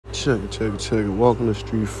Check it. Welcome to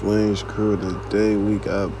Street Flames Crew. Today we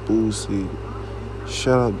got Boosie.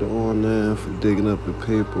 Shout out to On Nan for digging up the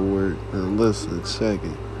paperwork. And listen, check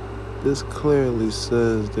it. This clearly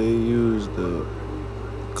says they used a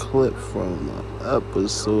clip from an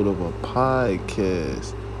episode of a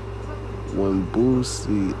podcast when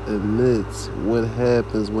Boosie admits what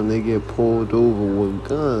happens when they get pulled over with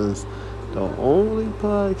guns. The only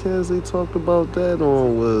podcast they talked about that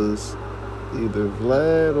on was either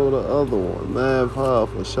Vlad or the other one, Mav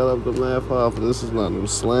Hoffa. Shout out to Mav Hoffa. This is not no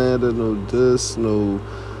slander, no diss, no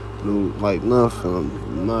like nothing.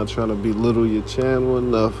 I'm not trying to belittle your channel or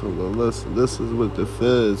nothing, but listen, this is what the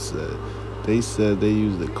feds said. They said they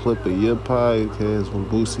used a clip of your podcast when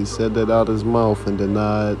Boosie said that out his mouth and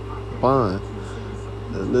denied bond.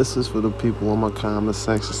 And this is for the people in my comment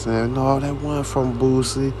section saying, no, that wasn't from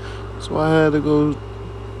Boosie. So I had to go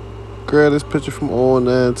grab this picture from On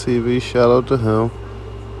Nan TV, shout out to him,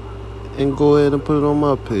 and go ahead and put it on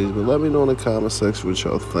my page. But let me know in the comment section what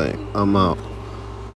y'all think. I'm out.